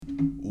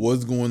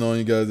What's going on,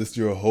 you guys? It's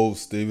your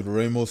host, David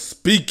Ramos,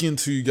 speaking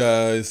to you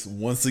guys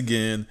once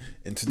again.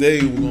 And today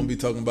we're going to be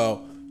talking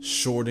about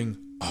shorting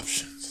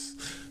options.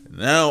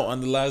 Now, on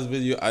the last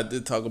video, I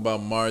did talk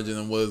about margin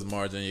and what is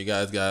margin. You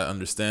guys got to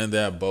understand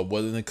that. But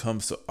when it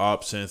comes to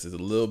options, it's a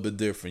little bit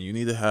different. You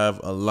need to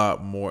have a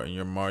lot more in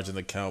your margin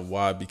account.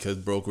 Why? Because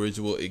brokerage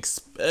will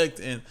expect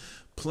and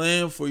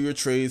plan for your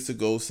trades to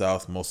go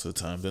south most of the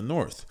time than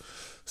north.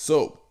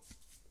 So,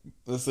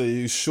 let's say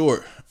you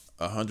short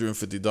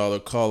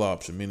 $150 call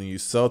option, meaning you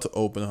sell to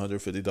open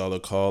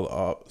 $150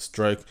 call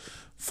strike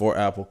for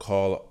Apple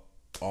call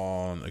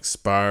on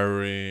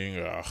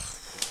expiring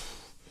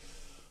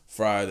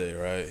Friday,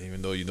 right?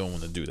 Even though you don't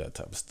want to do that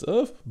type of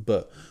stuff,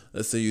 but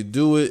let's say you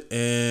do it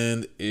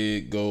and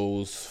it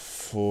goes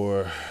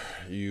for,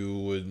 you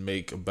would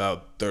make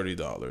about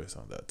 $30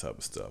 on that type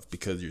of stuff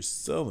because you're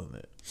selling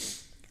it,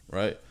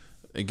 right?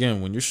 Again,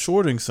 when you're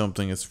shorting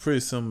something, it's pretty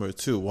similar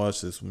too.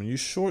 Watch this. When you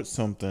short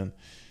something,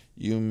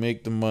 you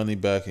make the money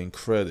back in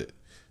credit.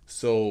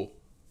 So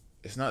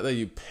it's not that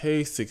you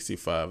pay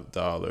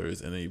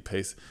 $65 and then you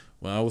pay.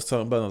 When I was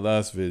talking about in the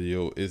last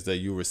video, is that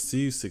you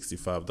receive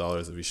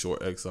 $65 if you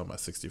short Exxon at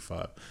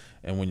 65,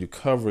 and when you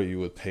cover it, you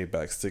would pay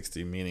back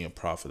 60, meaning a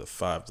profit of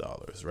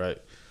 $5, right?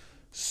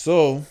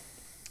 So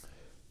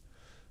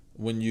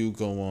when you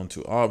go on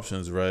to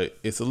options, right,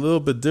 it's a little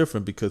bit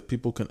different because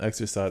people can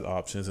exercise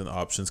options, and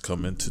options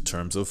come into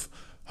terms of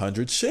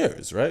 100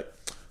 shares, right?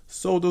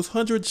 So those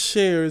 100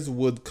 shares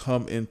would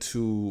come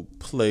into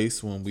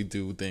place when we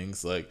do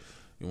things like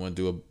you want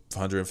to do a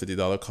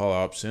 $150 call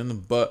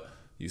option, but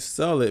you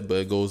sell it, but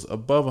it goes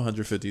above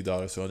 $150 to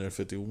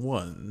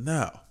 $151.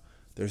 Now,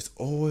 there's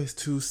always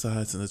two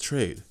sides in the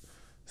trade.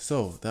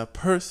 So that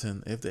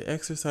person, if they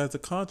exercise the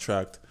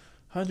contract,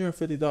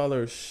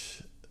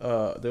 $150,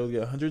 they'll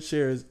get 100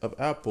 shares of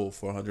Apple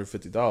for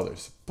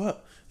 $150,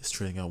 but it's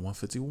trading at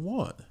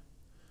 $151.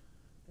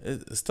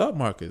 The stock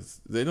markets,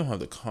 they don't have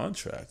the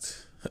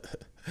contract.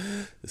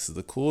 This is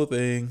the cool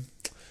thing.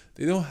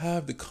 They don't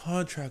have the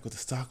contract with the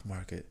stock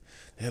market.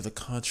 They have the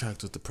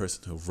contract with the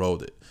person who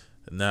wrote it.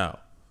 Now,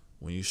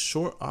 when you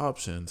short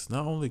options,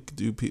 not only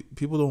do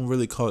people don't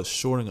really call it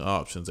shorting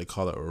options, they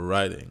call it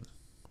writing.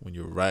 When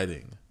you're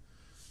writing,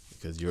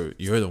 because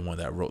you're the one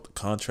that wrote the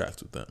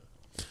contract with them.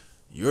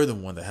 You're the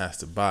one that has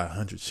to buy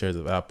 100 shares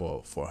of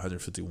Apple for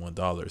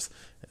 $151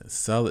 and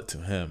sell it to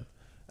him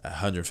at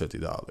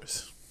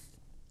 $150.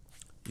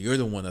 You're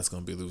the one that's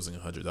going to be losing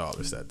 $100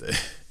 that day.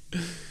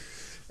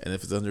 And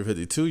if it's under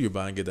 52, you're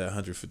buying it at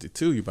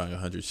 152. You're buying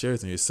 100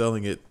 shares and you're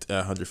selling it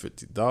at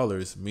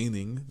 $150,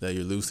 meaning that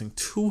you're losing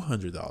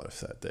 $200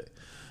 that day.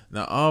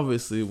 Now,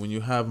 obviously, when you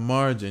have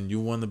margin,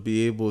 you want to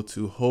be able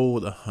to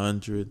hold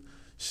 100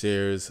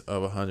 shares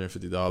of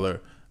 $150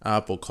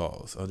 Apple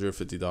calls.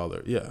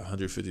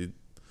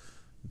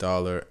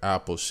 $150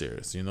 Apple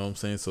shares. You know what I'm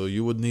saying? So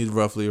you would need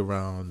roughly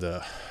around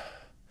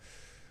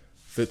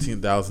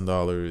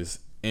 $15,000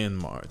 in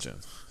margin.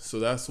 So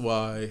that's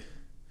why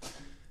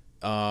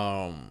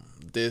I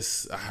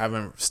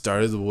haven't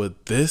started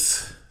with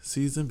this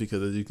season,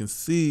 because as you can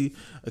see,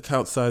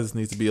 account sizes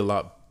need to be a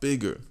lot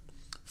bigger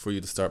for you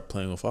to start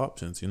playing with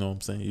options. You know what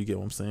I'm saying? You get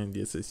what I'm saying?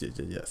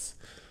 Yes.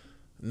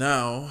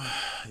 Now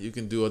you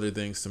can do other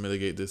things to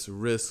mitigate this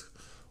risk,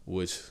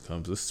 which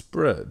comes with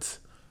spreads.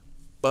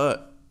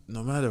 But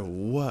no matter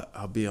what,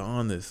 I'll be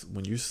honest,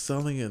 when you're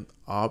selling an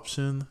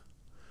option,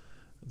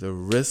 the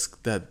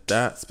risk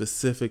that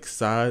specific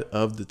side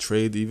of the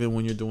trade, even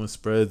when you're doing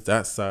spreads,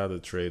 that side of the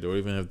trade, or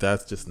even if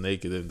that's just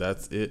negative,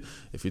 that's it.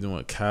 If you're doing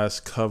a cash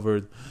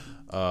covered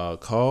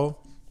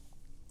call,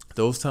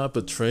 those type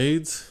of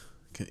trades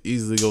can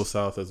easily go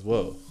south as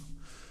well.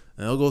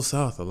 And they'll go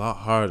south a lot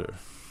harder.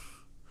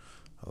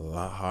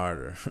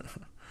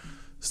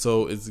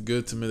 So it's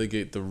good to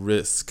mitigate the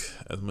risk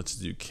as much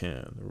as you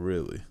can,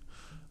 really.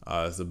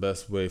 It's the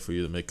best way for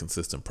you to make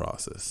consistent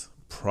profits.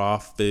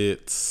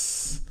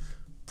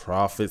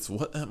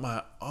 What am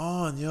I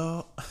on,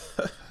 y'all?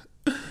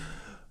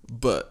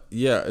 But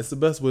yeah, it's the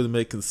best way to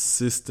make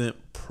consistent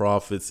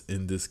profits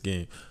in this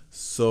game.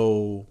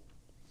 So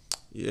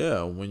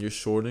yeah, when you're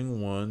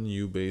shorting one,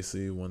 you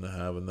basically want to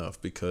have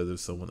enough, because if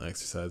someone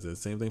exercises it,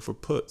 same thing for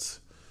puts.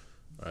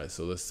 All right,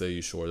 so let's say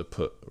you short a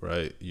put,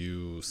 right?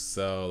 You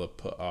sell a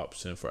put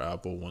option for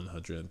Apple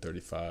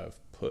 135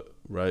 put,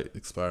 right?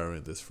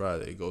 Expiring this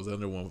Friday. It goes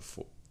under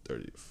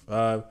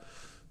 135.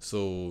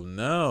 So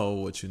now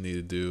what you need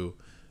to do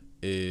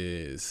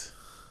is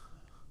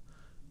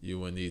you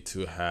would need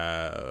to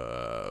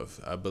have,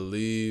 I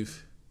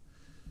believe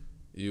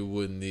you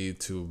would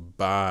need to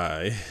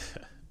buy.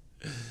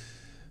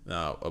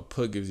 Now, a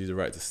put gives you the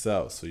right to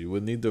sell, so you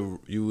would need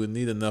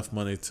enough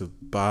money to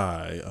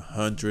buy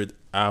 100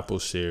 Apple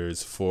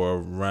shares for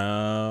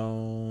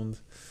around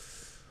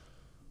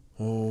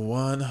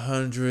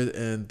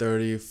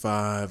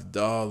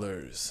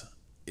 $135,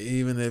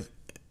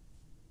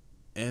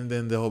 and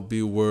then they'll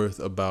be worth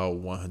about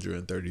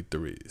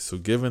 133. So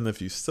given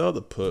if you sell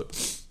the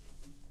put,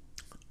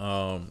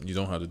 you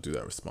don't have to do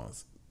that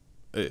response.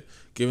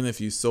 Given if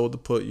you sold the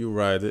put, you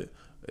write it.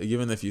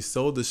 Given if you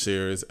sold the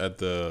shares at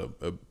the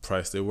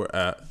price they were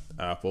at,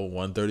 Apple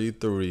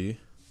 133,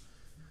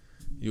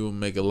 you will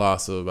make a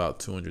loss of about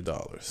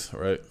 $200,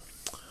 right?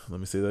 Let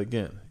me say that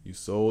again. You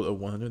sold a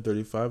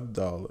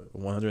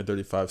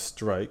 $135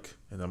 strike,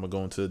 and I'm gonna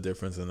go into the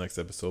difference in the next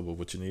episode. But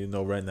what you need to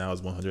know right now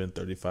is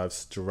 135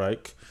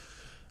 strike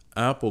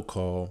Apple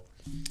call.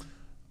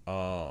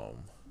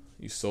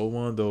 You sold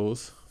one of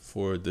those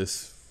for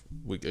this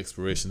week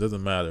expiration.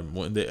 Doesn't matter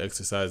when they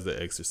exercise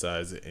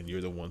it, and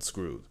you're the one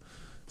screwed.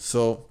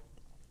 So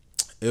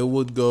it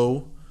would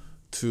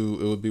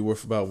be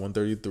worth about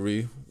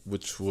 133,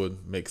 which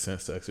would make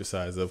sense to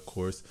exercise, of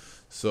course.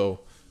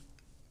 So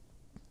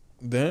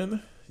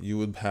then you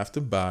would have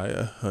to buy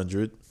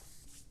 100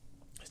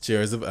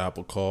 shares of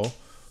Apple Call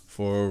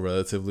for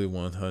relatively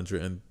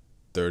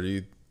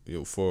 130.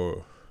 You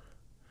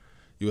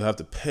would have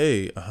to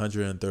pay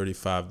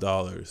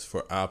 $135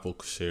 for Apple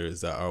shares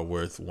that are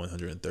worth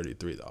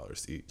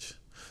 $133 each.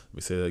 Let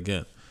me say that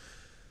again.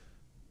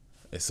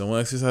 If someone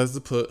exercises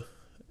the put,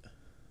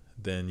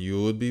 then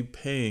you would be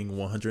paying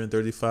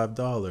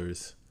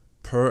 $135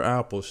 per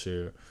Apple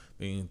share,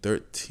 meaning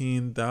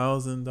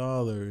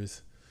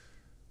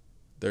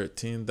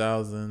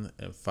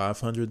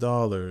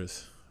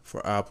 $13,500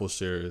 for Apple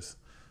shares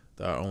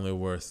that are only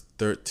worth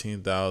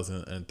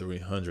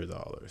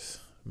 $13,300,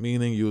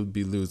 meaning you would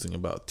be losing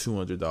about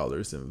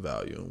 $200 in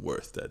value and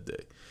worth that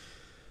day.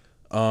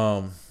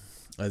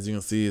 As you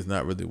can see, it's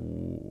not really.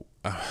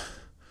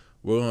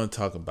 We're going to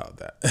talk about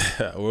that.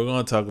 We're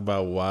going to talk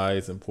about why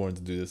it's important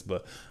to do this,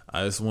 but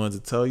I just wanted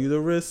to tell you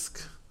the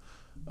risk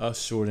of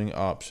shorting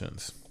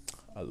options.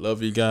 I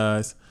love you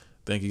guys.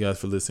 Thank you guys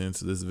for listening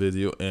to this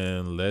video,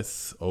 and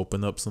let's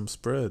open up some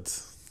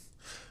spreads.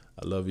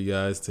 I love you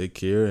guys. Take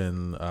care,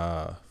 and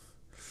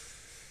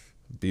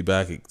be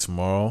back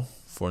tomorrow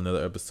for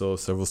another episode of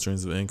Several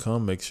Streams of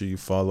Income. Make sure you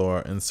follow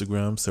our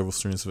Instagram, Several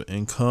Streams of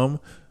Income,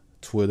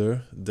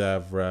 Twitter,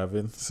 Dav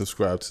Ravin.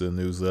 Subscribe to the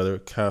newsletter,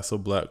 Castle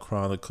Black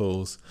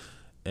Chronicles,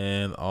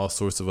 and all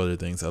sorts of other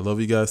things. I love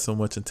you guys so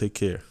much, and take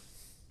care.